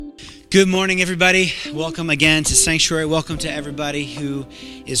Good morning, everybody. Welcome again to Sanctuary. Welcome to everybody who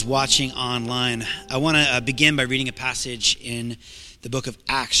is watching online. I want to begin by reading a passage in the book of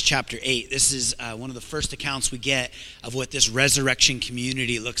Acts, chapter 8. This is one of the first accounts we get of what this resurrection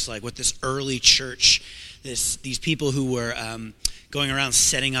community looks like, what this early church, these people who were going around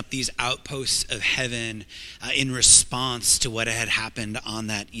setting up these outposts of heaven in response to what had happened on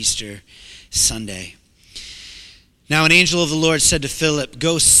that Easter Sunday. Now an angel of the Lord said to Philip,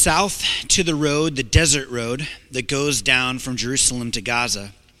 "Go south to the road, the desert road, that goes down from Jerusalem to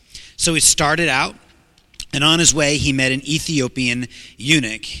Gaza." So he started out, and on his way he met an Ethiopian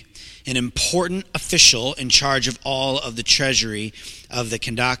eunuch, an important official in charge of all of the treasury of the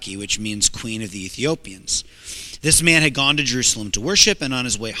Kandake, which means Queen of the Ethiopians. This man had gone to Jerusalem to worship, and on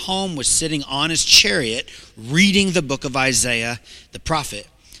his way home was sitting on his chariot reading the book of Isaiah the prophet.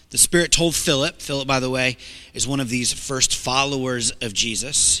 The Spirit told Philip, by the way, is one of these first followers of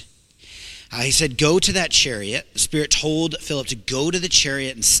Jesus. He said, "Go to that chariot." The Spirit told Philip to go to the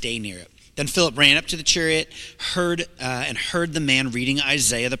chariot and stay near it. Then Philip ran up to the chariot, heard the man reading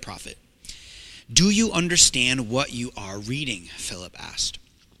Isaiah the prophet. "Do you understand what you are reading?" Philip asked.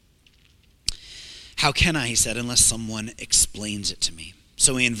 "How can I," he said, "unless someone explains it to me?"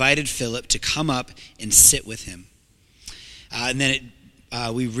 So he invited Philip to come up and sit with him.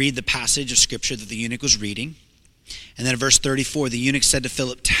 We read the passage of Scripture that the eunuch was reading. And then in verse 34, the eunuch said to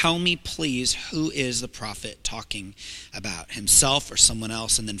Philip, "Tell me, please, who is the prophet talking about, himself or someone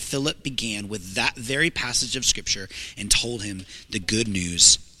else?" And then Philip began with that very passage of Scripture and told him the good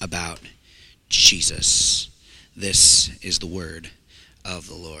news about Jesus. This is the word of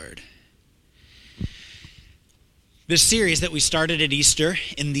the Lord. This series that we started at Easter,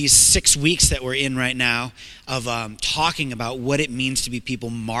 in these 6 weeks that we're in right now, of talking about what it means to be people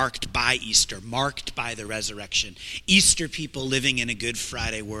marked by Easter, marked by the resurrection. Easter people living in a Good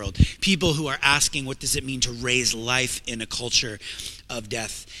Friday world. People who are asking, what does it mean to raise life in a culture of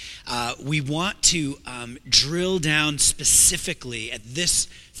death? We want to drill down specifically at this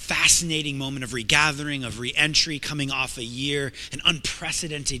fascinating moment of regathering, of re-entry, coming off a year, an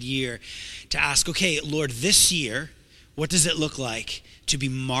unprecedented year, to ask, okay, Lord, this year, what does it look like to be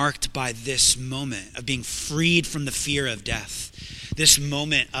marked by this moment of being freed from the fear of death? This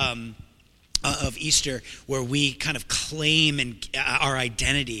moment of Easter where we kind of claim our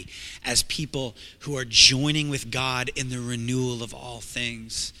identity as people who are joining with God in the renewal of all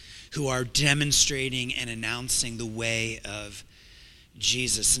things, who are demonstrating and announcing the way of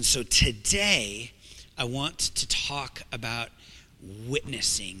Jesus. And so today, I want to talk about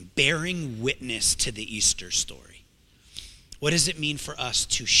witnessing, bearing witness to the Easter story. What does it mean for us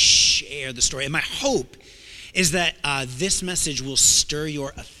to share the story? And my hope is that this message will stir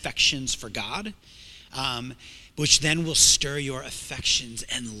your affections for God, which then will stir your affections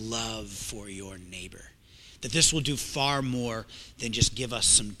and love for your neighbor. That this will do far more than just give us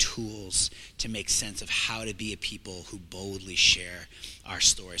some tools to make sense of how to be a people who boldly share our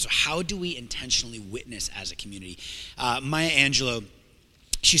story. So how do we intentionally witness as a community? Maya Angelou,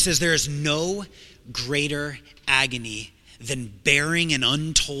 she says, "There is no greater agony than bearing an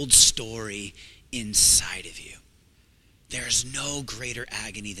untold story inside of you." There's no greater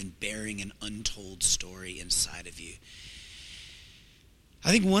agony than bearing an untold story inside of you.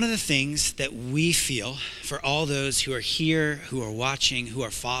 I think one of the things that we feel for all those who are here, who are watching, who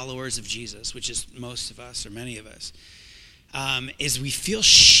are followers of Jesus, which is most of us or many of us, is we feel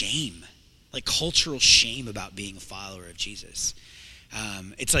shame, like cultural shame about being a follower of Jesus.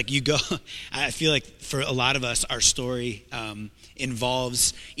 It's like I feel like for a lot of us, our story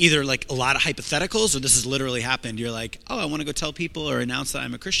involves either like a lot of hypotheticals or this has literally happened. You're like, oh, I want to go tell people or announce that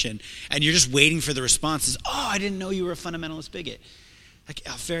I'm a Christian. And you're just waiting for the responses. Oh, I didn't know you were a fundamentalist bigot. Like,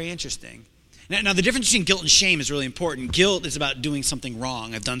 oh, very interesting. Now, the difference between guilt and shame is really important. Guilt is about doing something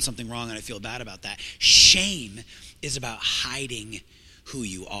wrong. I've done something wrong and I feel bad about that. Shame is about hiding who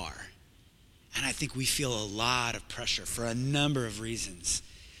you are. And I think we feel a lot of pressure for a number of reasons.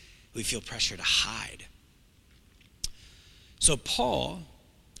 We feel pressure to hide. So Paul,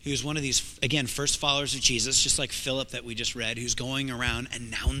 who's one of these, again, first followers of Jesus, just like Philip that we just read, who's going around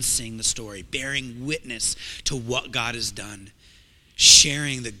announcing the story, bearing witness to what God has done,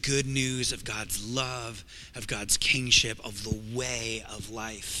 sharing the good news of God's love, of God's kingship, of the way of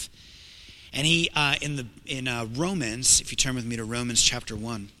life. And he, in Romans, if you turn with me to Romans chapter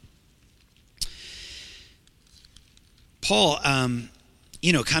 1, Paul,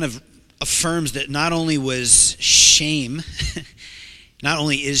 kind of affirms that not only was shame, not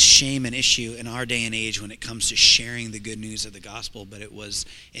only is shame an issue in our day and age when it comes to sharing the good news of the gospel, but it was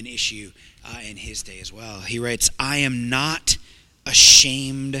an issue in his day as well. He writes, "I am not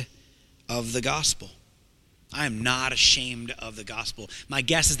ashamed of the gospel. I am not ashamed of the gospel. My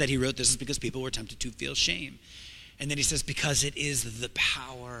guess is that he wrote this is because people were tempted to feel shame. And then he says, because it is the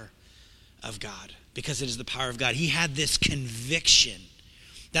power of God. Because it is the power of God. He had this conviction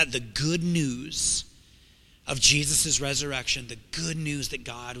that the good news of Jesus' resurrection, the good news that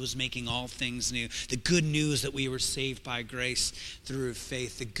God was making all things new, the good news that we were saved by grace through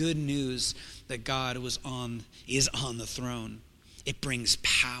faith, the good news that God is on the throne, it brings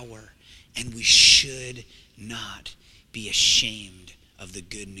power, and we should not be ashamed of the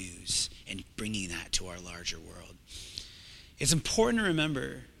good news and bringing that to our larger world. It's important to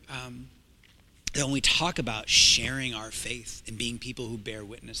remember that when we talk about sharing our faith and being people who bear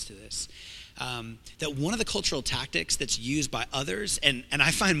witness to this, that one of the cultural tactics that's used by others, and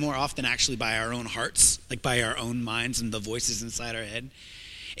I find more often actually by our own hearts, like by our own minds and the voices inside our head,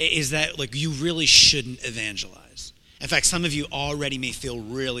 is that like you really shouldn't evangelize. In fact, some of you already may feel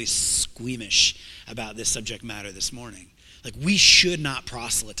really squeamish about this subject matter this morning. Like we should not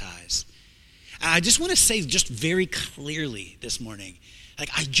proselytize. I just want to say just very clearly this morning, like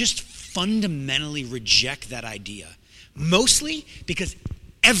I just fundamentally reject that idea. Mostly because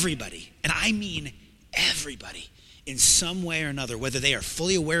everybody, and I mean everybody, in some way or another, whether they are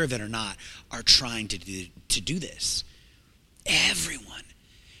fully aware of it or not, are trying to do this. Everyone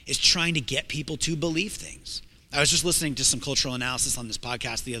is trying to get people to believe things. I was just listening to some cultural analysis on this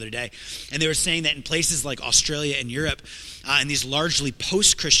podcast the other day, and they were saying that in places like Australia and Europe, in these largely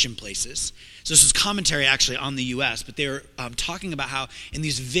post-Christian places, so this is commentary actually on the U.S., but they were talking about how in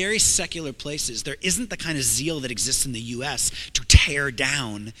these very secular places, there isn't the kind of zeal that exists in the U.S. to tear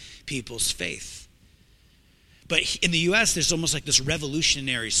down people's faith. But in the U.S., there's almost like this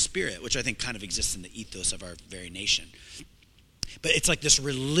revolutionary spirit, which I think kind of exists in the ethos of our very nation. But it's like this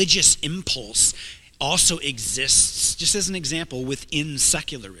religious impulse also exists, just as an example, within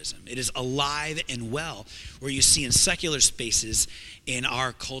secularism. It is alive and well, where you see in secular spaces in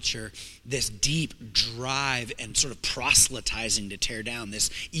our culture this deep drive and sort of proselytizing to tear down.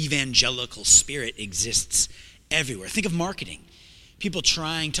 This evangelical spirit exists everywhere. Think of marketing. People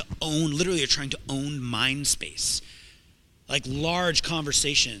trying to own, literally are trying to own mind space. Like large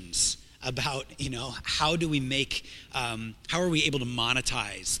conversations about, how do we make, how are we able to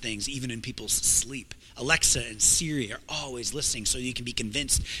monetize things even in people's sleep? Alexa and Siri are always listening so you can be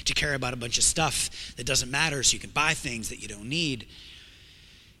convinced to care about a bunch of stuff that doesn't matter so you can buy things that you don't need.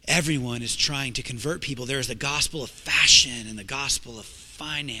 Everyone is trying to convert people. There is the gospel of fashion and the gospel of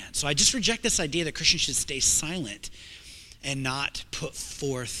finance. So I just reject this idea that Christians should stay silent and not put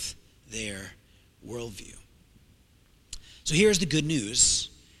forth their worldview. So here's the good news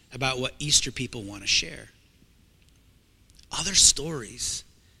about what Easter people want to share. Other stories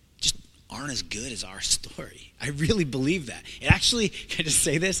just aren't as good as our story. I really believe that. It actually, can I just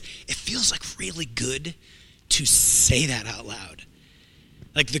say this? It feels like really good to say that out loud.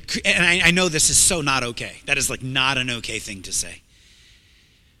 And I know this is so not okay. That is like not an okay thing to say.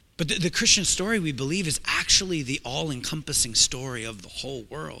 But the Christian story, we believe, is actually the all-encompassing story of the whole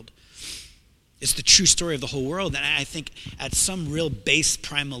world. It's the true story of the whole world. And I think at some real base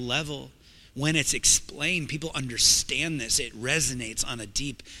primal level, when it's explained, people understand this. It resonates on a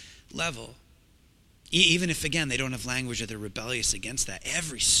deep level. Even if, again, they don't have language or they're rebellious against that.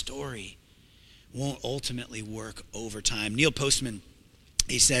 Every story won't ultimately work over time. Neil Postman,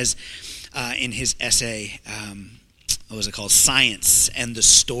 he says in his essay, what was it called? Science and the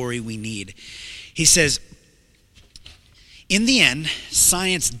Story We Need. He says, in the end,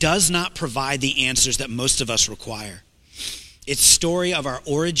 science does not provide the answers that most of us require. Its story of our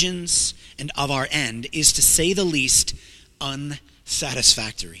origins and of our end is, to say the least,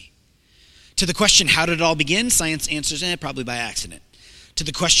 unsatisfactory. To the question, how did it all begin? Science answers, probably by accident. To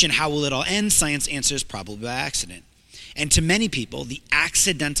the question, how will it all end? Science answers, probably by accident. And to many people, the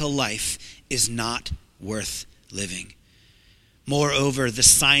accidental life is not worth living. Moreover, the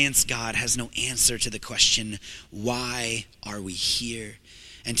science God has no answer to the question, why are we here?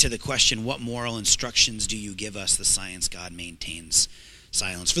 And to the question, what moral instructions do you give us? The science God maintains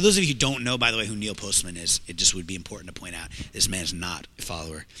silence. For those of you who don't know, by the way, who Neil Postman is, it just would be important to point out, this man is not a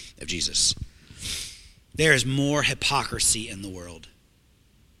follower of Jesus. There is more hypocrisy in the world.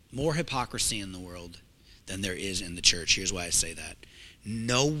 More hypocrisy in the world than there is in the church. Here's why I say that.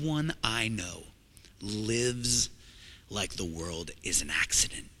 No one I know lives like the world is an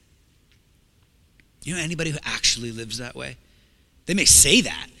accident. You know anybody who actually lives that way? They may say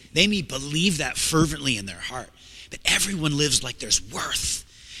that. They may believe that fervently in their heart. But everyone lives like there's worth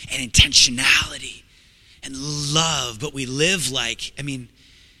and intentionality and love. But we live like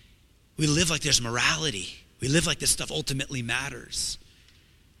there's morality. We live like this stuff ultimately matters.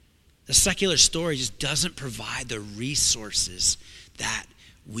 The secular story just doesn't provide the resources that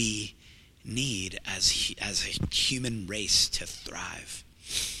we need as a human race to thrive.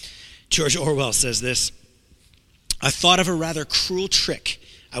 George Orwell says this: "I thought of a rather cruel trick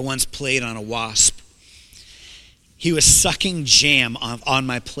I once played on a wasp. He was sucking jam on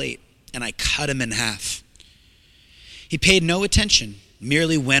my plate, and I cut him in half. He paid no attention,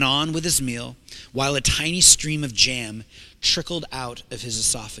 merely went on with his meal, while a tiny stream of jam trickled out of his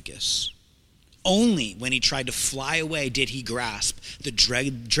esophagus. Only when he tried to fly away did he grasp the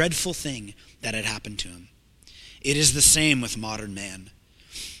dreadful thing that had happened to him. It is the same with modern man.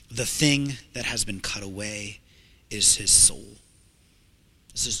 The thing that has been cut away is his soul."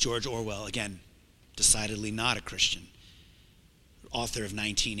 This is George Orwell, again, decidedly not a Christian, author of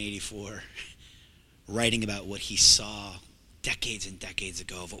 1984, writing about what he saw decades and decades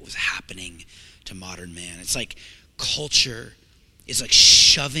ago of what was happening to modern man. It's like culture is like we're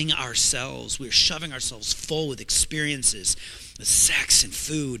shoving ourselves full with experiences, with sex and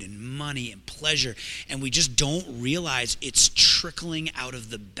food and money and pleasure, and we just don't realize it's trickling out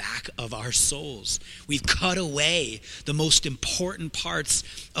of the back of our souls. We've cut away the most important parts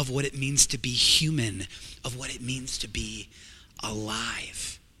of what it means to be human, of what it means to be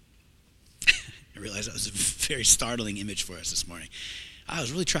alive. I realized that was a very startling image for us this morning. I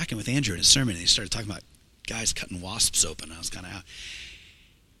was really tracking with Andrew in his sermon, and he started talking about guys cutting wasps open. I was kind of out.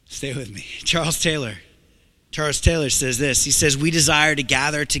 Stay with me. Charles Taylor says this. He says, "We desire to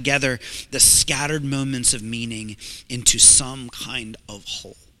gather together the scattered moments of meaning into some kind of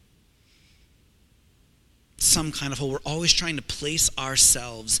whole." Some kind of whole. We're always trying to place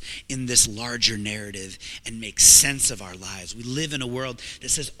ourselves in this larger narrative and make sense of our lives. We live in a world that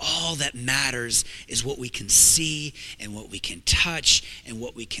says all that matters is what we can see and what we can touch and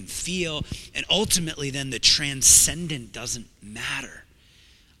what we can feel. And ultimately then the transcendent doesn't matter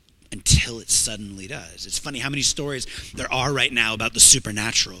until it suddenly does. It's funny how many stories there are right now about the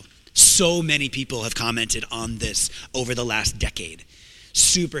supernatural. So many people have commented on this over the last decade.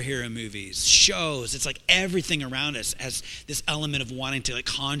 Superhero movies, shows, it's like everything around us has this element of wanting to like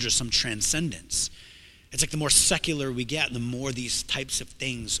conjure some transcendence. It's like the more secular we get, the more these types of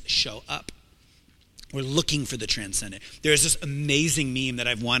things show up. We're looking for the transcendent. There's this amazing meme that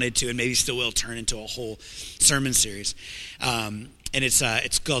I've wanted to, and maybe still will, turn into a whole sermon series. And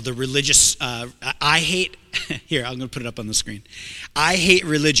it's called The Religious, I hate, here, I'm going to put it up on the screen. I hate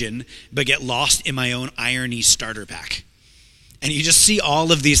religion, but get lost in my own irony starter pack. And you just see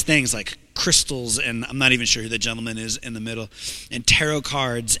all of these things like crystals, and I'm not even sure who the gentleman is in the middle, and tarot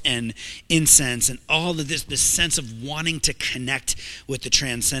cards and incense and all of this sense of wanting to connect with the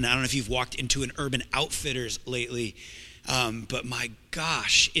transcendent. I don't know if you've walked into an Urban Outfitters lately, but my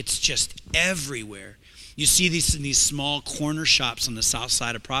gosh, it's just everywhere. You see these in these small corner shops on the south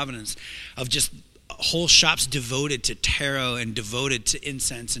side of Providence of just whole shops devoted to tarot and devoted to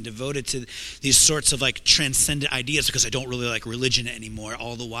incense and devoted to these sorts of like transcendent ideas, because I don't really like religion anymore.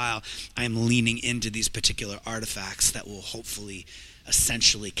 All the while I am leaning into these particular artifacts that will hopefully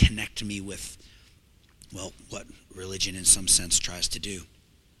essentially connect me with, well, what religion in some sense tries to do.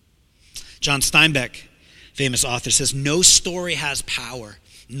 John Steinbeck, famous author, says, "No story has power,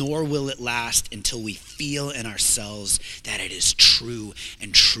 nor will it last until we feel in ourselves that it is true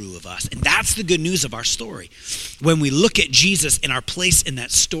and true of us." And that's the good news of our story. When we look at Jesus in our place in that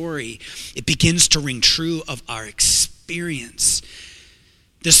story, it begins to ring true of our experience.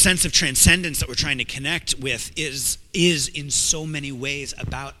 This sense of transcendence that we're trying to connect with is in so many ways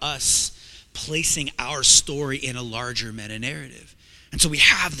about us placing our story in a larger meta-narrative. And so we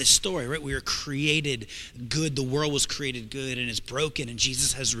have this story, right? We were created good. The world was created good and is broken, and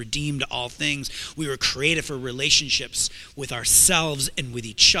Jesus has redeemed all things. We were created for relationships with ourselves and with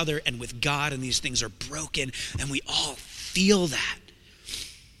each other and with God, and these things are broken, and we all feel that.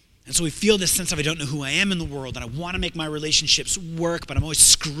 And so we feel this sense of, I don't know who I am in the world, and I want to make my relationships work, but I'm always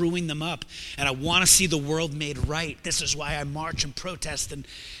screwing them up, and I want to see the world made right. This is why I march and protest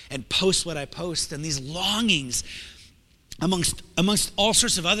and post what I post, and these longings amongst all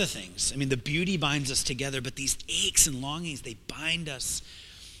sorts of other things. I mean, the beauty binds us together, but these aches and longings, they bind us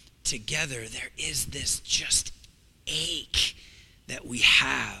together. There is this just ache that we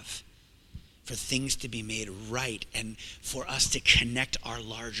have for things to be made right and for us to connect our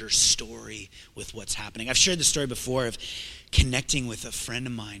larger story with what's happening. I've shared the story before of connecting with a friend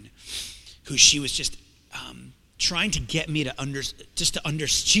of mine who she was just trying to get me to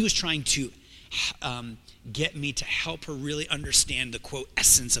she was trying to get me to help her really understand the, quote,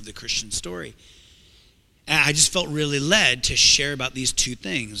 essence of the Christian story. And I just felt really led to share about these two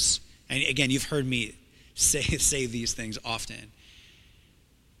things. And again, you've heard me say these things often.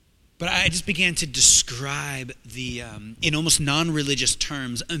 But I just began to describe in almost non-religious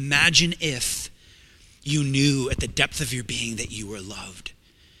terms, imagine if you knew at the depth of your being that you were loved.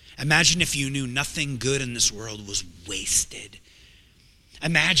 Imagine if you knew nothing good in this world was wasted.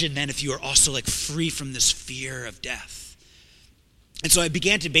 Imagine then if you were also like free from this fear of death. And so I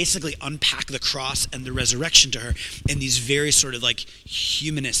began to basically unpack the cross and the resurrection to her in these very sort of like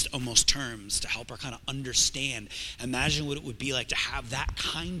humanist almost terms to help her kind of understand. Imagine what it would be like to have that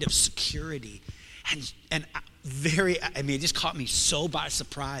kind of security. And it just caught me so by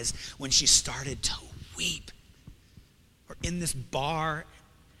surprise when she started to weep. We're in this bar,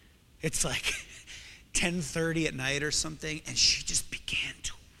 it's like 10:30 at night or something, and she just began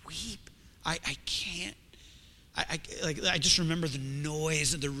to weep. I can't. I just remember the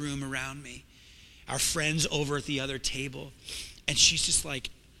noise of the room around me, our friends over at the other table, and she's just like,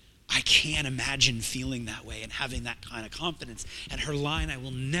 I can't imagine feeling that way and having that kind of confidence. And her line I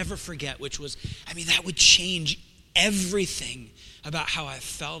will never forget, which was, that would change everything about how I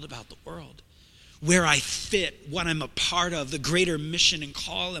felt about the world, where I fit, what I'm a part of, the greater mission and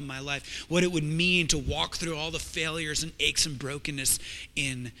call in my life, what it would mean to walk through all the failures and aches and brokenness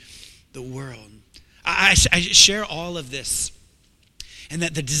in the world. I share all of this, and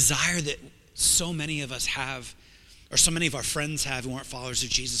that the desire that so many of us have, or so many of our friends have who aren't followers of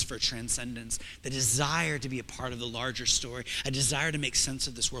Jesus, for transcendence, the desire to be a part of the larger story, a desire to make sense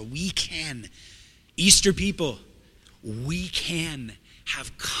of this world. We can, Easter people, we can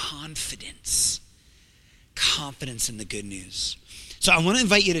have confidence in the good news. So I want to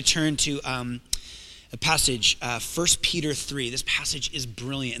invite you to turn to a passage, 1 Peter 3. This passage is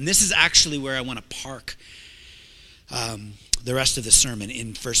brilliant. And this is actually where I want to park the rest of the sermon,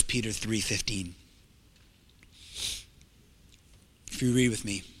 in 1 Peter 3:15. If you read with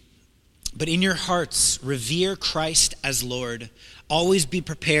me. But in your hearts, revere Christ as Lord. Always be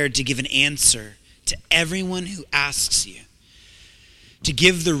prepared to give an answer to everyone who asks you, to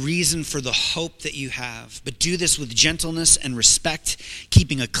give the reason for the hope that you have. But do this with gentleness and respect,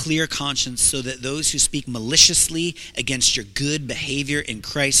 keeping a clear conscience, so that those who speak maliciously against your good behavior in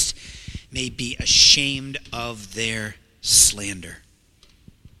Christ may be ashamed of their slander.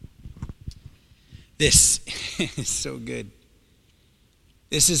 This is so good.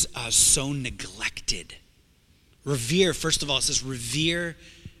 This is so neglected. Revere, first of all, it says revere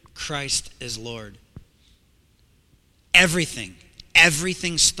Christ as Lord. Everything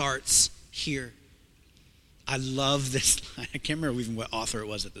starts here. I love this line. I can't remember even what author it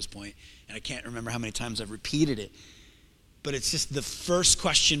was at this point, and I can't remember how many times I've repeated it. But it's just the first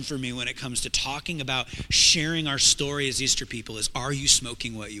question for me when it comes to talking about sharing our story as Easter people is, are you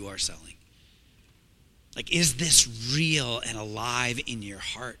smoking what you are selling? Like, is this real and alive in your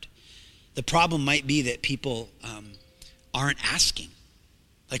heart? The problem might be that people aren't asking.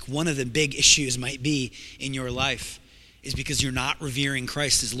 Like, one of the big issues might be in your life is because you're not revering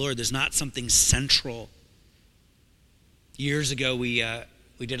Christ as Lord. There's not something central. Years ago, we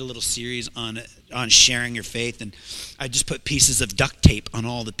did a little series on sharing your faith, and I just put pieces of duct tape on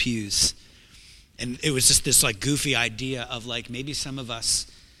all the pews. And it was just this like goofy idea of like, maybe some of us,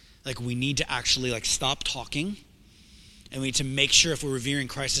 like, we need to actually like stop talking, and we need to make sure if we're revering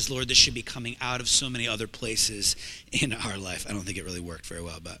Christ as Lord, this should be coming out of so many other places in our life. I don't think it really worked very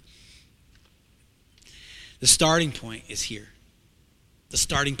well, but the starting point is here. The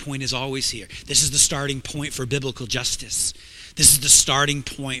starting point is always here. This is the starting point for biblical justice. This is the starting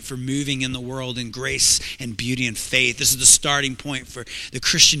point for moving in the world in grace and beauty and faith. This is the starting point for the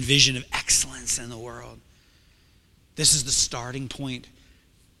Christian vision of excellence in the world. This is the starting point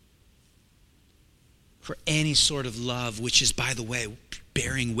for any sort of love, which is, by the way,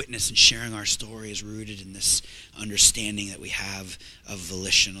 bearing witness and sharing our story is rooted in this understanding that we have of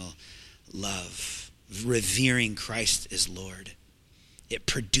volitional love. Revering Christ as Lord. It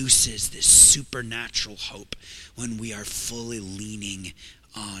produces this supernatural hope when we are fully leaning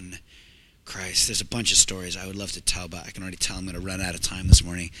on Christ. There's a bunch of stories I would love to tell, but I can already tell I'm going to run out of time this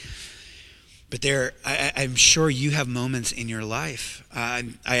morning. But I'm sure you have moments in your life. I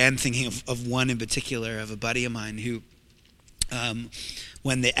am thinking of one in particular, of a buddy of mine who,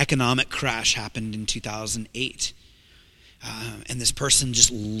 when the economic crash happened in 2008, and this person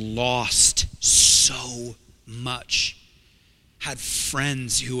just lost so much, had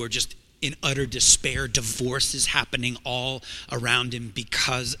friends who were just in utter despair, divorces happening all around him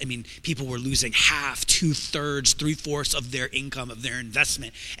because, people were losing half, 2/3, 3/4 of their income, of their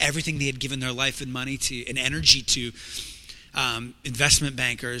investment, everything they had given their life and money to and energy to. Investment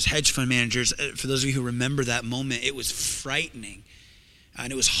bankers, hedge fund managers. For those of you who remember that moment, it was frightening.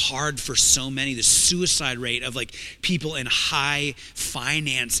 And it was hard for so many. The suicide rate of like people in high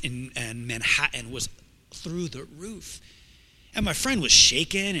finance in Manhattan was through the roof. And my friend was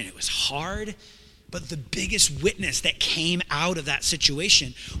shaken and it was hard. But the biggest witness that came out of that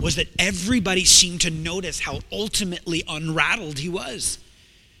situation was that everybody seemed to notice how ultimately unrattled he was.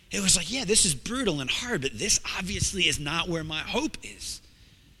 It was like, yeah, this is brutal and hard, but this obviously is not where my hope is.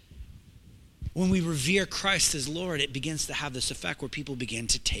 When we revere Christ as Lord, it begins to have this effect where people begin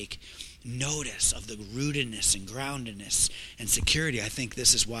to take notice of the rootedness and groundedness and security. I think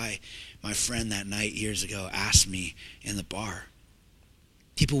this is why my friend that night years ago asked me in the bar.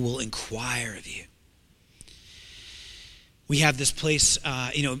 People will inquire of you. We have this place,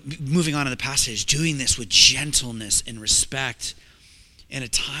 moving on in the passage, doing this with gentleness and respect in a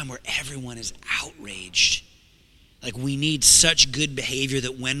time where everyone is outraged. Like we need such good behavior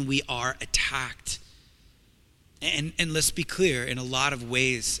that when we are attacked, and let's be clear, in a lot of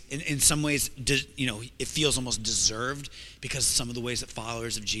ways, in some ways, it feels almost deserved because some of the ways that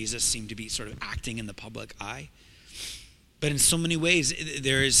followers of Jesus seem to be sort of acting in the public eye. But in so many ways,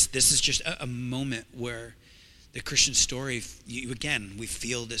 this is just a moment where the Christian story, we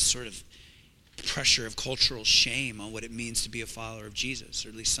feel this sort of pressure of cultural shame on what it means to be a follower of Jesus, or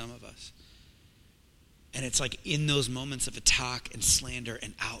at least some of us. And it's like in those moments of attack and slander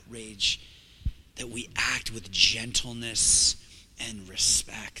and outrage that we act with gentleness and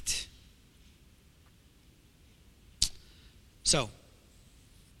respect. So,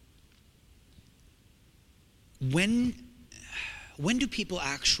 when do people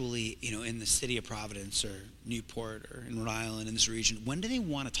actually, in the city of Providence or Newport or in Rhode Island, in this region, when do they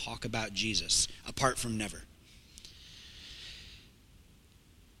want to talk about Jesus apart from never?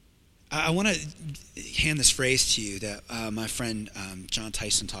 I want to hand this phrase to you that my friend John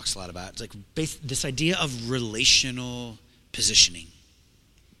Tyson talks a lot about. It's like this idea of relational positioning.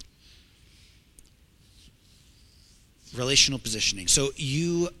 Relational positioning. So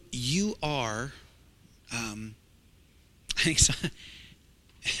you are, I think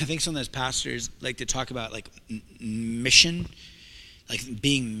some of those pastors like to talk about like mission, like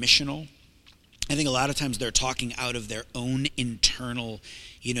being missional. I think a lot of times they're talking out of their own internal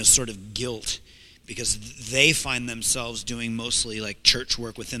sort of guilt because they find themselves doing mostly like church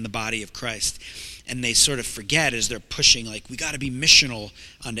work within the body of Christ. And they sort of forget as they're pushing, like, we got to be missional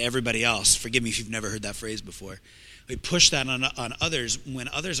onto everybody else. Forgive me if you've never heard that phrase before. We push that on others when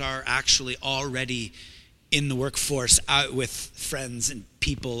others are actually already in the workforce, out with friends and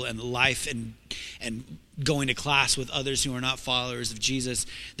people and life and going to class with others who are not followers of Jesus.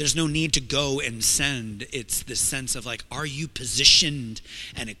 There's no need to go and send. It's the sense of like, are you positioned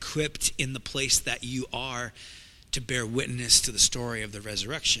and equipped in the place that you are to bear witness to the story of the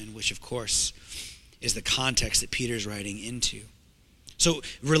resurrection, which of course is the context that Peter's writing into. So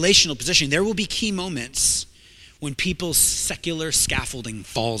relational positioning, there will be key moments when people's secular scaffolding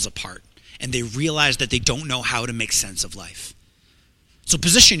falls apart and they realize that they don't know how to make sense of life. So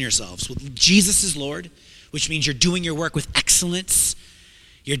position yourselves with Jesus as Lord, which means you're doing your work with excellence.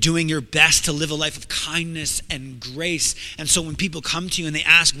 You're doing your best to live a life of kindness and grace. And so when people come to you and they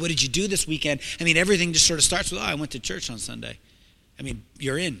ask, what did you do this weekend? Everything just sort of starts with, I went to church on Sunday.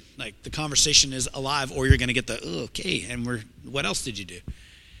 You're in. Like, the conversation is alive, or you're going to get the, okay, and what else did you do?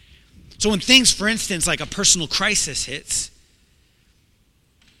 So when things, for instance, like a personal crisis hits,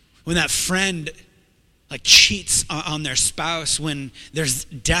 when that friend like cheats on their spouse, when there's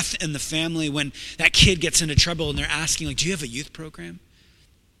death in the family, when that kid gets into trouble and they're asking, like, do you have a youth program?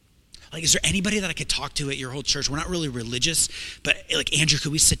 Like, is there anybody that I could talk to at your whole church? We're not really religious, but like, Andrew,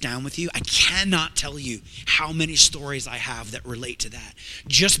 could we sit down with you? I cannot tell you how many stories I have that relate to that.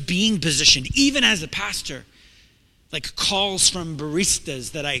 Just being positioned, even as a pastor, like calls from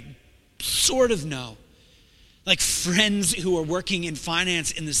baristas that I sort of know. Like friends who are working in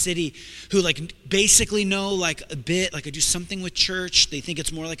finance in the city who like basically know like a bit, like I do something with church. They think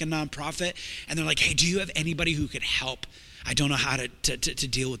it's more like a nonprofit. And they're like, hey, do you have anybody who could help? I don't know how to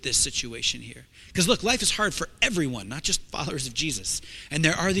deal with this situation here. Because look, life is hard for everyone, not just followers of Jesus. And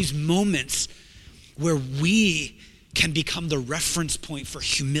there are these moments where we can become the reference point for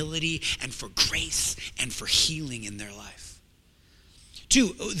humility and for grace and for healing in their life.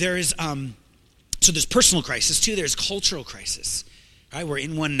 Two, there is... So there's personal crisis too, there's cultural crisis, right? We're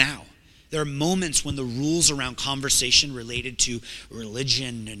in one now. There are moments when the rules around conversation related to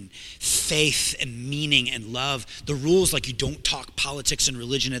religion and faith and meaning and love, the rules like you don't talk politics and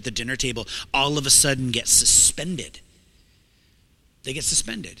religion at the dinner table, all of a sudden get suspended. They get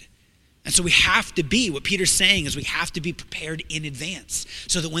suspended. And so we have to be, what Peter's saying is we have to be prepared in advance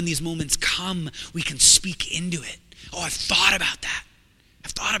so that when these moments come, we can speak into it. Oh, I've thought about that.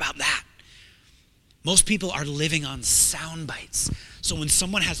 I've thought about that. Most people are living on sound bites. So when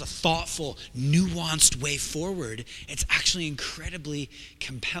someone has a thoughtful, nuanced way forward, it's actually incredibly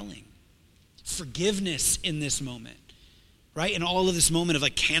compelling. Forgiveness in this moment, right? In all of this moment of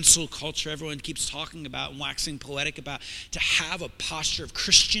like cancel culture, everyone keeps talking about and waxing poetic about, to have a posture of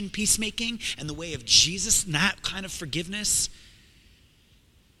Christian peacemaking and the way of Jesus, and that kind of forgiveness.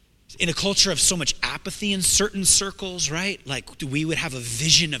 In a culture of so much apathy in certain circles, right? Like we would have a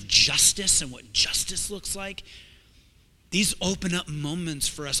vision of justice and what justice looks like. These open up moments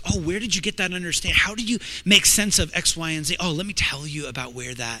for us. Oh, where did you get that understanding? How did you make sense of X, Y, and Z? Oh, let me tell you about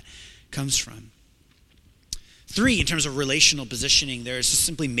where that comes from. 3, in terms of relational positioning, there's just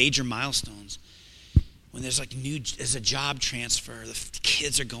simply major milestones. When there's there's a job transfer, the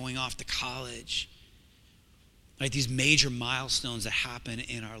kids are going off to college. Right, these major milestones that happen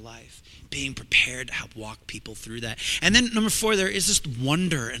in our life, being prepared to help walk people through that. And then number 4, there is just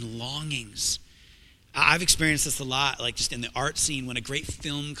wonder and longings. I've experienced this a lot, like just in the art scene when a great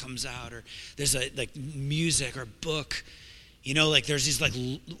film comes out, or there's music or book. There's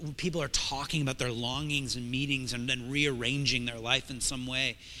these people are talking about their longings and meetings and then rearranging their life in some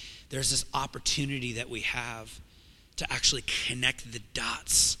way. There's this opportunity that we have to actually connect the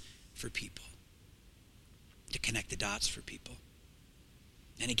dots for people. To connect the dots for people.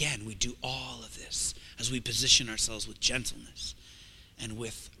 And again, we do all of this as we position ourselves with gentleness and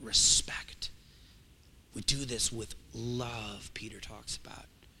with respect. We do this with love, Peter talks about.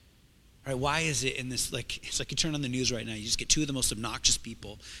 All right, why is it in this, it's like you turn on the news right now, you just get 2 of the most obnoxious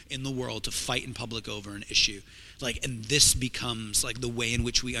people in the world to fight in public over an issue. And this becomes the way in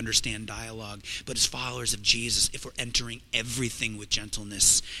which we understand dialogue. But as followers of Jesus, if we're entering everything with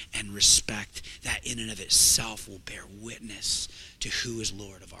gentleness and respect, that in and of itself will bear witness to who is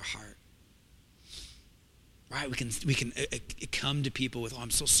Lord of our heart. Right? We can come to people with, I'm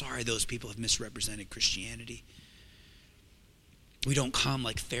so sorry those people have misrepresented Christianity. We don't come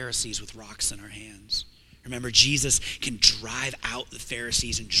like Pharisees with rocks in our hands. Remember, Jesus can drive out the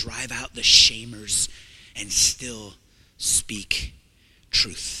Pharisees and drive out the shamers and still speak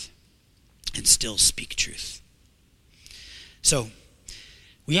truth. And still speak truth. So,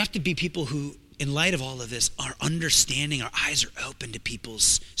 we have to be people who, in light of all of this, are understanding, our eyes are open to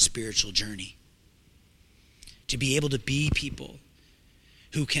people's spiritual journey. To be able to be people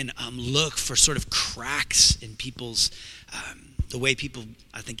who can look for sort of cracks in people's the way people,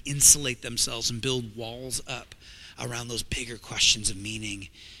 I think, insulate themselves and build walls up around those bigger questions of meaning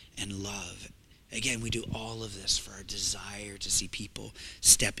and love. Again, we do all of this for our desire to see people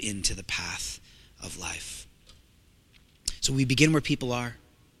step into the path of life. So we begin where people are.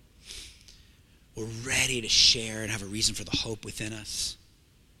 We're ready to share and have a reason for the hope within us.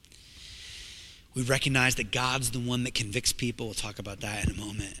 We recognize that God's the one that convicts people. We'll talk about that in a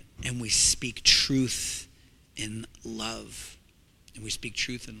moment. And we speak truth in love. And we speak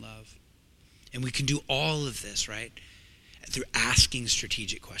truth in love. And we can do all of this, right? Through asking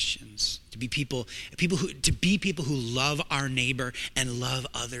strategic questions. To be people who love our neighbor and love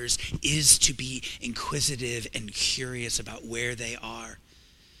others is to be inquisitive and curious about where they are.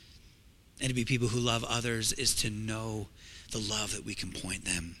 And to be people who love others is to know the love that we can point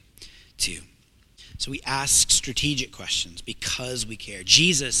them to. So we ask strategic questions because we care.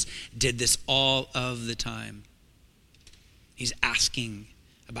 Jesus did this all of the time. He's asking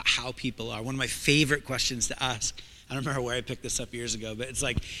about how people are. One of my favorite questions to ask, I don't remember where I picked this up years ago, but it's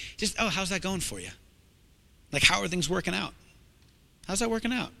how's that going for you? How are things working out? How's that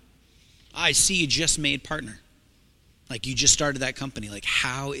working out? I see you just made partner. You just started that company.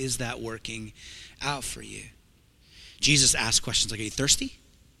 How is that working out for you? Jesus asked questions are you thirsty?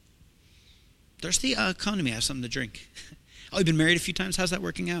 Thirsty? Come to me, I have something to drink. Oh, you've been married a few times? How's that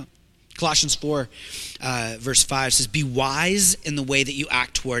working out? Colossians 4, verse 5 says, be wise in the way that you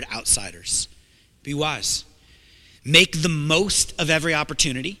act toward outsiders. Be wise. Make the most of every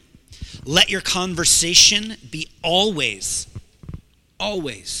opportunity. Let your conversation be always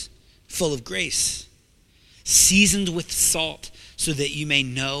full of grace, seasoned with salt, so that you may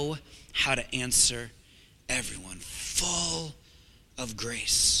know how to answer everyone. Full of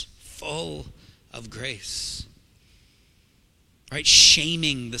grace. Full of grace. Right?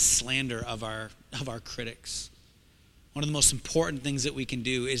 Shaming the slander of our critics. One of the most important things that we can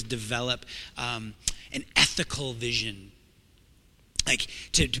do is develop an ethical vision.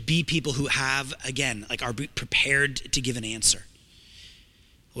 To be people who have, again, are prepared to give an answer.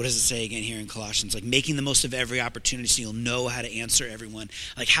 What does it say again here in Colossians? Making the most of every opportunity so you'll know how to answer everyone.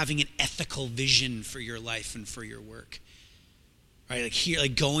 Having an ethical vision for your life and for your work. right? Like here,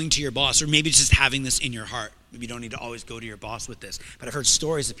 like going to your boss, or maybe it's just having this in your heart. Maybe you don't need to always go to your boss with this. But I've heard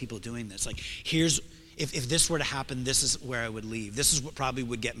stories of people doing this. Like, if this were to happen, this is where I would leave. This is what probably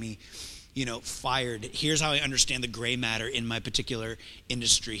would get me, fired. Here's how I understand the gray matter in my particular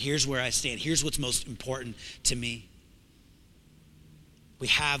industry. Here's where I stand. Here's what's most important to me. We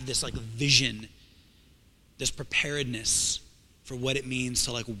have this like vision, this preparedness for what it means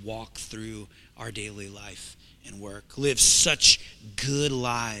to like walk through our daily life and work. Live such good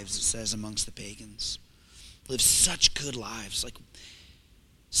lives, it says amongst the pagans. Live such good lives. Like,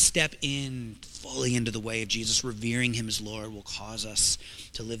 step in fully into the way of Jesus. Revering him as Lord will cause us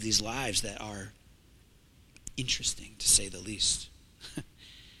to live these lives that are interesting, to say the least.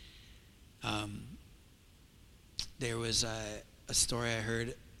 There was a story I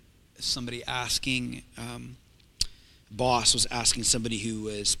heard, somebody asking, boss was asking somebody who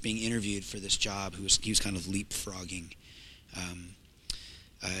was being interviewed for this job, he was kind of leapfrogging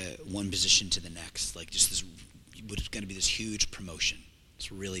one position to the next, like just this, was going to be this huge promotion. It's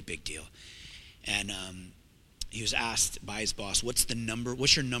a really big deal. And he was asked by his boss, what's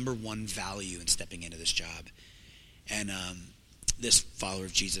your number one value in stepping into this job? And this follower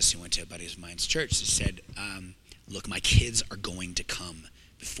of Jesus who went to a buddy of mine's church said, look, my kids are going to come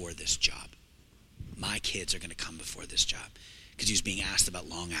before this job. My kids are going to come before this job. Because he was being asked about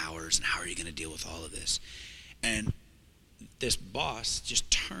long hours and how are you going to deal with all of this. And this boss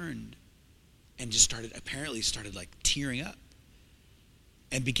just turned and just started like tearing up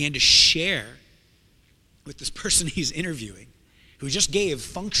and began to share with this person he's interviewing who just gave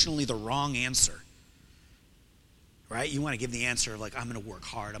functionally the wrong answer. Right? You want to give the answer of like, I'm going to work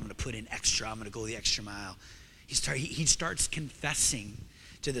hard, I'm going to put in extra, I'm going to go the extra mile. He starts confessing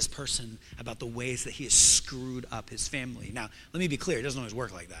to this person about the ways that he has screwed up his family. Now, let me be clear, it doesn't always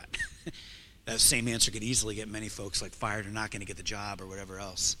work like that. That same answer could easily get many folks like fired or not going to get the job or whatever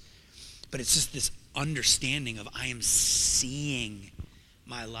else. But it's just this understanding of I am seeing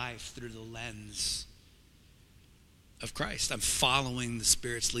my life through the lens of Christ. I'm following the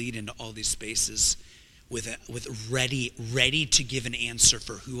Spirit's lead into all these spaces with ready to give an answer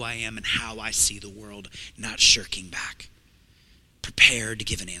for who I am and how I see the world, not shirking back. Prepared to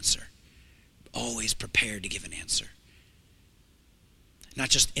give an answer. Always prepared to give an answer. Not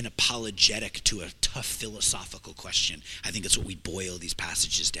just an apologetic to a tough philosophical question. I think it's what we boil these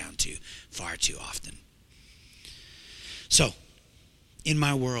passages down to far too often. So, in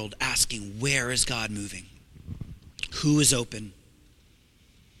my world, asking, where is God moving? Who is open?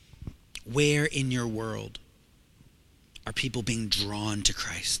 Where in your world are people being drawn to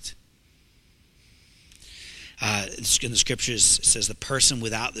Christ? In the scriptures, it says the person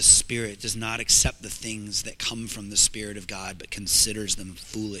without the Spirit does not accept the things that come from the Spirit of God, but considers them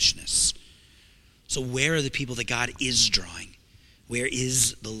foolishness. So where are the people that God is drawing? Where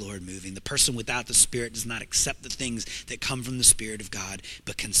is the Lord moving? The person without the Spirit does not accept the things that come from the Spirit of God,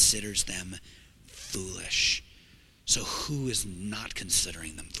 but considers them foolish. So who is not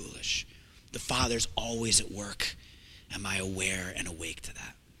considering them foolish? The Father's always at work. Am I aware and awake to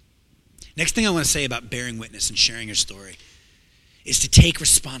that? Next thing I want to say about bearing witness and sharing your story is to take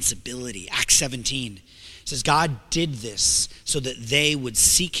responsibility. Acts 17 says God did this so that they would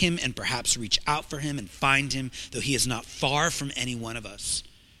seek him and perhaps reach out for him and find him, though he is not far from any one of us.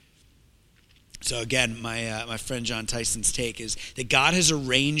 So again, my friend John Tyson's take is that God has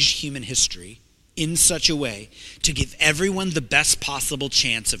arranged human history in such a way to give everyone the best possible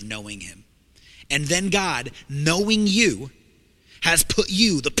chance of knowing him. And then God, knowing you, has put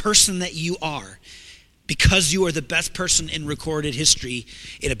you, the person that you are, because you are the best person in recorded history,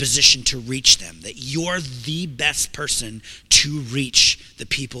 in a position to reach them. That you're the best person to reach the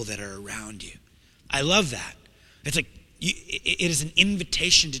people that are around you. I love that. It's like, it is an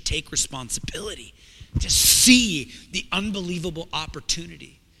invitation to take responsibility, to see the unbelievable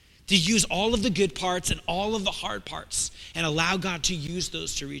opportunity, to use all of the good parts and all of the hard parts and allow God to use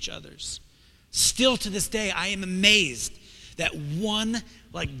those to reach others. Still to this day, I am amazed that one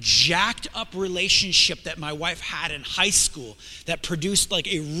like jacked up relationship that my wife had in high school that produced like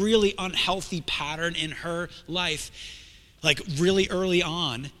a really unhealthy pattern in her life, like really early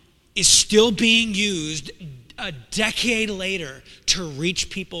on, is still being used a decade later to reach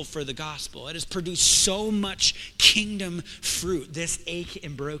people for the gospel. It has produced so much kingdom fruit, this ache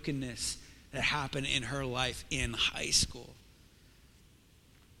and brokenness that happened in her life in high school.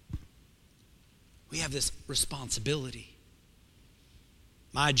 We have this responsibility.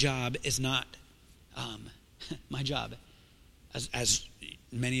 My job is not, my job as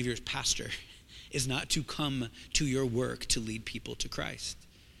many of you as pastor is not to come to your work to lead people to Christ.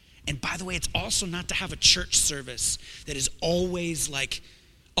 And by the way, it's also not to have a church service that is always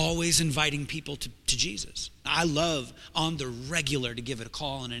inviting people to Jesus. I love on the regular to give it a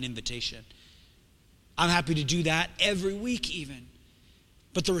call and an invitation. I'm happy to do that every week even.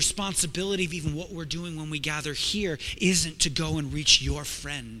 But the responsibility of even what we're doing when we gather here isn't to go and reach your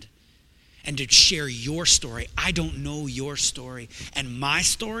friend and to share your story. I don't know your story. And my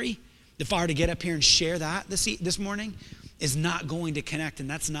story, if I were to get up here and share that this morning, is not going to connect. And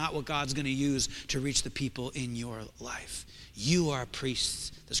that's not what God's going to use to reach the people in your life. You are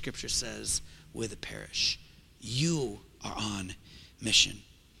priests, the scripture says, with a parish. You are on mission.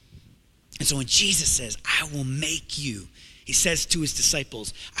 And so when Jesus says, I will make you, he says to his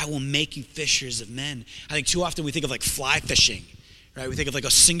disciples, I will make you fishers of men. I think too often we think of like fly fishing, right? We think of like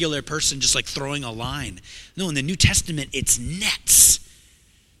a singular person just like throwing a line. No, in the New Testament, it's nets.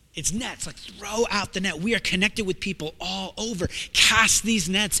 It's nets, like throw out the net. We are connected with people all over. Cast these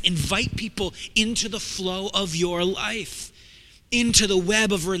nets, invite people into the flow of your life, into the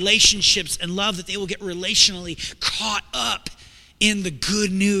web of relationships and love, that they will get relationally caught up in the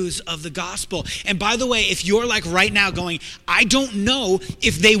good news of the gospel. And by the way, if you're like right now going, I don't know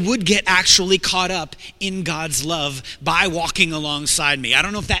if they would get actually caught up in God's love by walking alongside me. I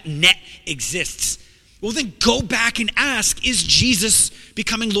don't know if that net exists. Well, then go back and ask, is Jesus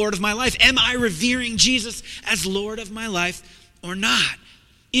becoming Lord of my life? Am I revering Jesus as Lord of my life or not?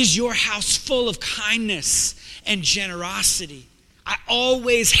 Is your house full of kindness and generosity? I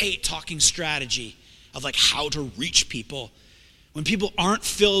always hate talking strategy of like how to reach people when people aren't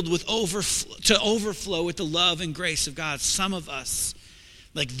filled with overflow with the love and grace of God. Some of us,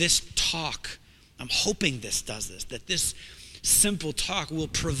 like this talk, I'm hoping this does this, that this simple talk will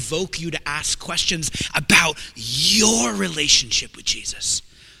provoke you to ask questions about your relationship with Jesus,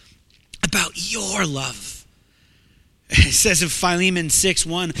 about your love. It says in Philemon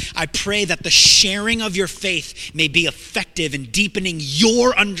 6:1, I pray that the sharing of your faith may be effective in deepening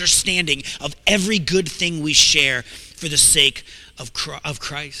your understanding of every good thing we share for the sake of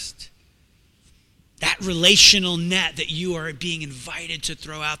Christ. That relational net that you are being invited to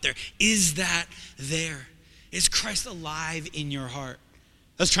throw out there, is that there? Is Christ alive in your heart?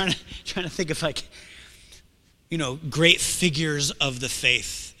 I was trying to think of like, great figures of the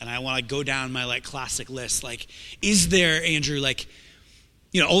faith. And I want to go down my like classic list. Like, is there, Andrew, like,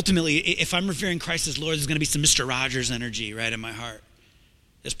 ultimately, if I'm revering Christ as Lord, there's going to be some Mr. Rogers energy right in my heart.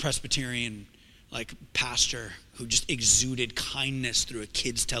 This Presbyterian like pastor who just exuded kindness through a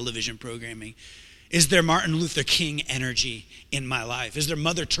kids' television programming. Is there Martin Luther King energy in my life? Is there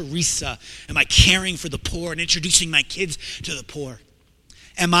Mother Teresa? Am I caring for the poor and introducing my kids to the poor?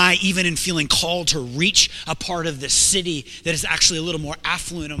 Am I even in feeling called to reach a part of the city that is actually a little more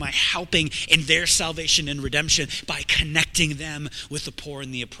affluent? Am I helping in their salvation and redemption by connecting them with the poor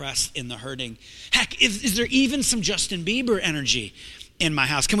and the oppressed and the hurting? Heck, is there even some Justin Bieber energy in my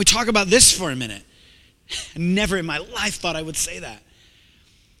house? Can we talk about this for a minute? Never in my life thought I would say that.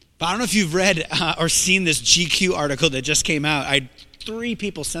 But I don't know if you've read or seen this GQ article that just came out. I had 3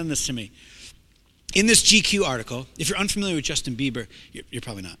 people send this to me. In this GQ article, if you're unfamiliar with Justin Bieber, you're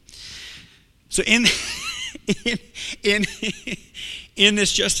probably not. So in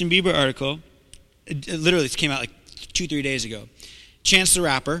this Justin Bieber article, literally it came out like 2-3 days ago, Chance the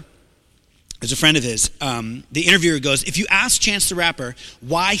Rapper is a friend of his. The interviewer goes, if you ask Chance the Rapper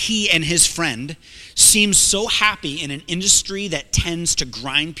why he and his friend seem so happy in an industry that tends to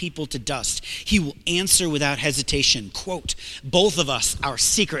grind people to dust, he will answer without hesitation, quote, both of us, our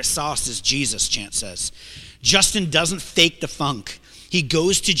secret sauce is Jesus, Chance says. Justin doesn't fake the funk. He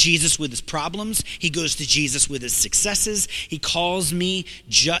goes to Jesus with his problems. He goes to Jesus with his successes. He calls me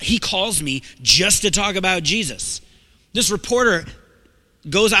just to talk about Jesus. This reporter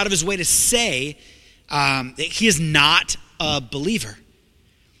goes out of his way to say that he is not a believer.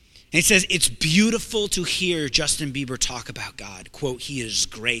 And he says, it's beautiful to hear Justin Bieber talk about God. Quote, he is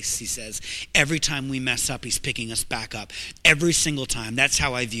grace, he says. Every time we mess up, he's picking us back up. Every single time. That's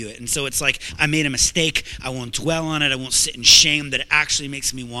how I view it. And so it's like, I made a mistake. I won't dwell on it. I won't sit in shame. That it actually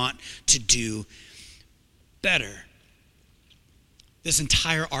makes me want to do better. This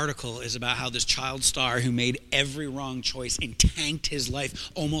entire article is about how this child star who made every wrong choice and tanked his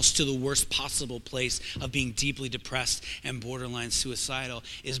life almost to the worst possible place of being deeply depressed and borderline suicidal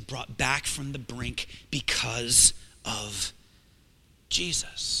is brought back from the brink because of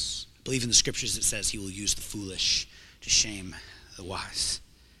Jesus. I believe in the scriptures it says he will use the foolish to shame the wise.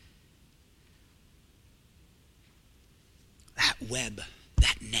 That web,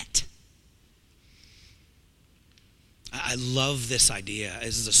 that net. I love this idea.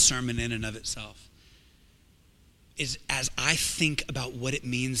 This is a sermon in and of itself. is as I think about what it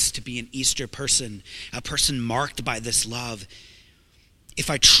means to be an Easter person, a person marked by this love, if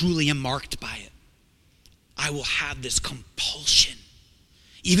I truly am marked by it, I will have this compulsion.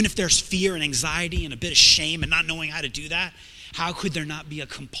 Even if there's fear and anxiety and a bit of shame and not knowing how to do that, how could there not be a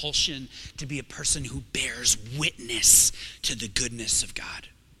compulsion to be a person who bears witness to the goodness of God?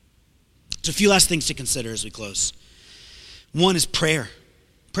 So a few last things to consider as we close. One is prayer.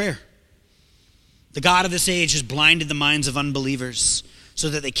 Prayer. The God of this age has blinded the minds of unbelievers so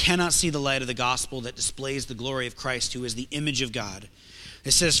that they cannot see the light of the gospel that displays the glory of Christ, who is the image of God.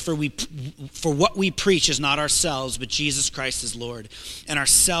 It says, for what we preach is not ourselves, but Jesus Christ is Lord, and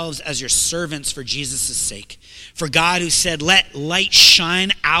ourselves as your servants for Jesus' sake. For God, who said, let light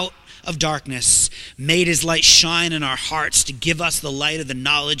shine out of darkness, made his light shine in our hearts to give us the light of the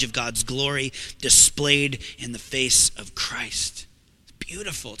knowledge of God's glory displayed in the face of Christ. It's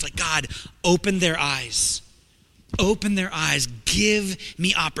beautiful. It's like, God, open their eyes. Open their eyes. Give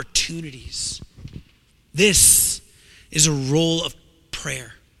me opportunities. This is a role of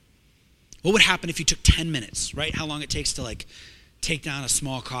prayer. What would happen if you took 10 minutes, right? How long it takes to take down a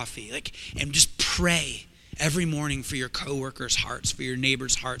small coffee, and just pray every morning for your coworkers' hearts, for your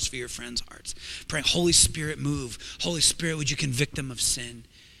neighbors' hearts, for your friends' hearts. Praying, Holy Spirit, move. Holy Spirit, would you convict them of sin?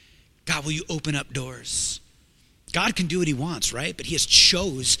 God, will you open up doors? God can do what he wants, right? But he has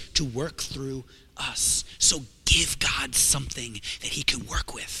chose to work through us. So give God something that he can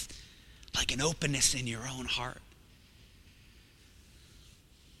work with, like an openness in your own heart.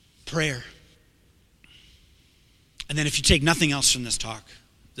 Prayer. And then if you take nothing else from this talk,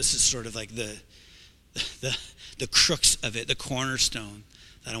 this is sort of like the crux of it, the cornerstone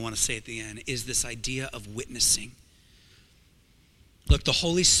that I want to say at the end, is this idea of witnessing. Look, the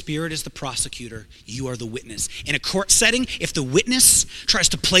Holy Spirit is the prosecutor. You are the witness. In a court setting, if the witness tries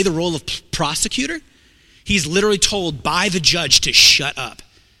to play the role of prosecutor, he's literally told by the judge to shut up.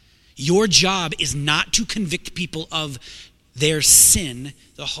 Your job is not to convict people of their sin.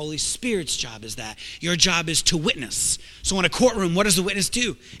 The Holy Spirit's job is that. Your job is to witness. So in a courtroom, what does the witness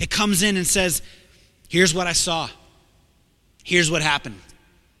do? It comes in and says, here's what I saw. Here's what happened.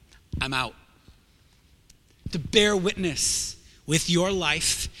 I'm out. To bear witness with your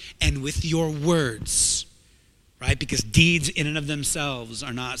life and with your words, right? Because deeds in and of themselves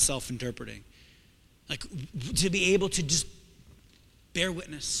are not self-interpreting. Like, to be able to just bear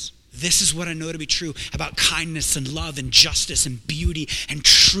witness. This is what I know to be true about kindness and love and justice and beauty and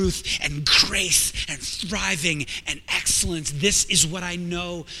truth and grace and thriving and excellence. This is what I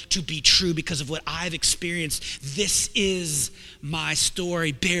know to be true because of what I've experienced. This is my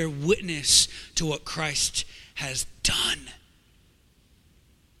story. Bear witness to what Christ has done.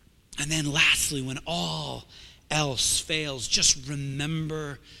 And then lastly, when all else fails, just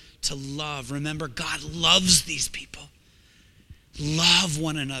remember to love. Remember, God loves these people. Love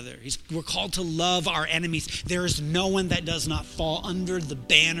one another. We're called to love our enemies. There is no one that does not fall under the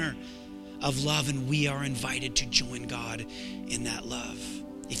banner of love, and we are invited to join God in that love.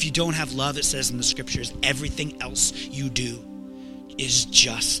 If you don't have love, it says in the scriptures, everything else you do is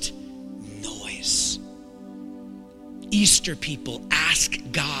just noise. Easter people, ask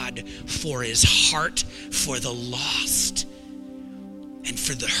God for his heart for the lost and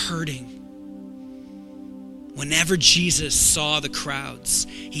for the hurting. Whenever Jesus saw the crowds,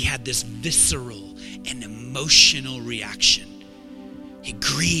 he had this visceral and emotional reaction. He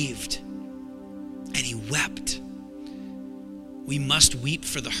grieved and he wept. We must weep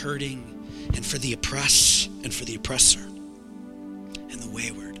for the hurting and for the oppressed and for the oppressor and the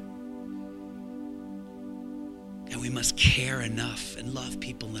wayward. And we must care enough and love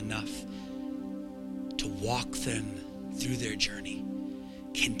people enough to walk them through their journey,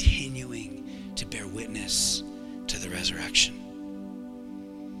 continuing to bear witness to the resurrection.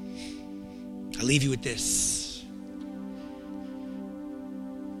 I leave you with this.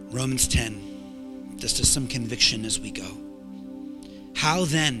 Romans 10, just as some conviction as we go. How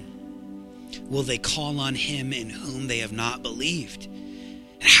then will they call on him in whom they have not believed?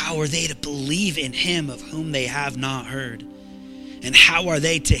 And how are they to believe in him of whom they have not heard? And how are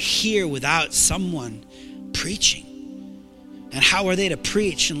they to hear without someone preaching? And how are they to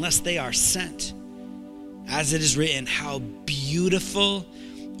preach unless they are sent? As it is written, how beautiful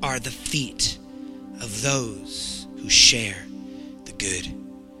are the feet of those who share the good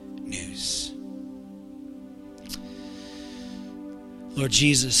news. Lord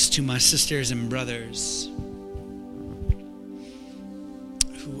Jesus, to my sisters and brothers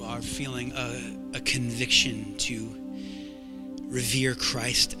who are feeling a conviction to revere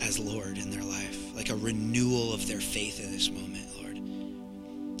Christ as Lord in their life, like a renewal of their faith in this moment, Lord,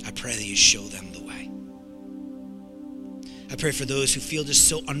 I pray that you show them the way. I pray for those who feel just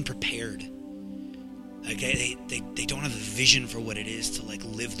so unprepared. Like they don't have a vision for what it is to like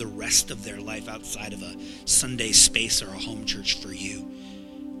live the rest of their life outside of a Sunday space or a home church for you.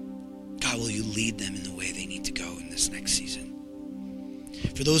 God, will you lead them in the way they need to go in this next season?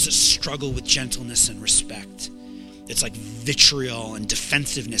 For those that struggle with gentleness and respect, it's like vitriol and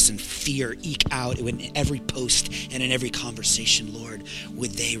defensiveness and fear eke out in every post and in every conversation. Lord,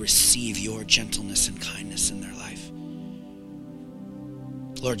 would they receive your gentleness and kindness in their life?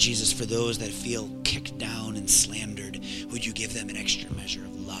 Lord Jesus, for those that feel kicked down and slandered, would you give them an extra measure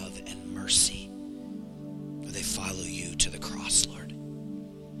of love and mercy? Would they follow you to the cross, Lord?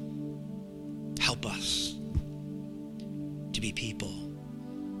 Help us to be people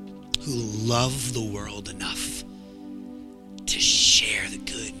who love the world enough to share the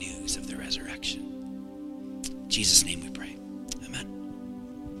good news of the resurrection. In Jesus' name we pray.